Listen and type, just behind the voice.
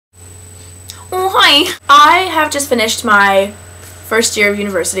Oh, hi! I have just finished my first year of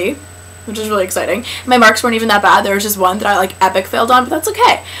university, which is really exciting. My marks weren't even that bad. There was just one that I like epic failed on, but that's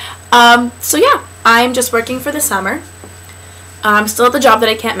okay. So yeah, I'm just working for the summer. I'm still at the job that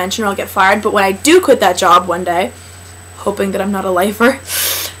I can't mention or I'll get fired, but when I do quit that job one day, hoping that I'm not a lifer,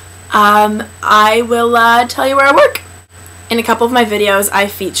 I will tell you where I work. In a couple of my videos, I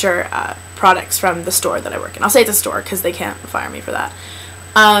feature products from the store that I work in. I'll say it's a store because they can't fire me for that.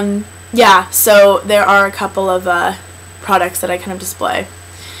 Yeah, so there are a couple of products that I kind of display.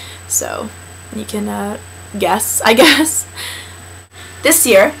 So you can guess, I guess. This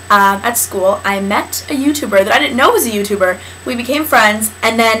year, at school, I met a YouTuber that I didn't know was a YouTuber. We became friends,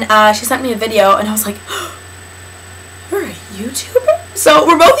 and then she sent me a video, and I was like, oh, you're a YouTuber? So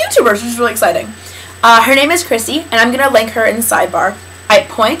we're both YouTubers, which is really exciting. Her name is Chrissy, and I'm going to link her in the sidebar. I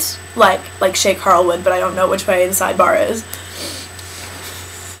point like Shay Carl would, but I don't know which way the sidebar is.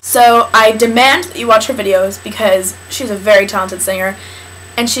 So I demand that you watch her videos because she's a very talented singer,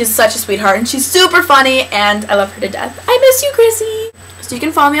 and she's such a sweetheart, and she's super funny, and I love her to death. I miss you, Chrissy! So you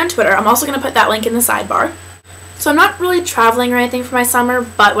can follow me on Twitter. I'm also going to put that link in the sidebar. So I'm not really traveling or anything for my summer,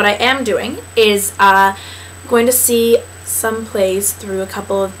 but what I am doing is going to see some plays through a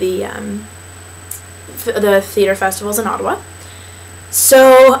couple of the theater festivals in Ottawa.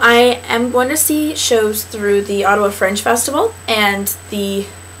 So I am going to see shows through the Ottawa Fringe Festival and the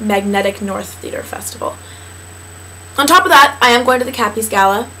Magnetic North Theater Festival. On top of that, I am going to the Cappies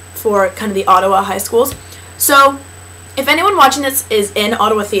Gala for kind of the Ottawa high schools. So if anyone watching this is in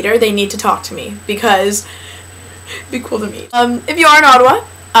Ottawa theater, they need to talk to me because it'd be cool to meet. If you are in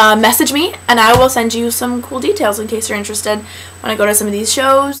Ottawa, message me and I will send you some cool details in case you're interested when I go to some of these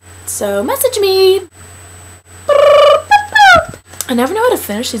shows. So message me. I never know how to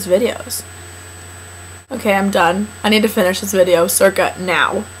finish these videos. Okay, I'm done. I need to finish this video circa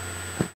now.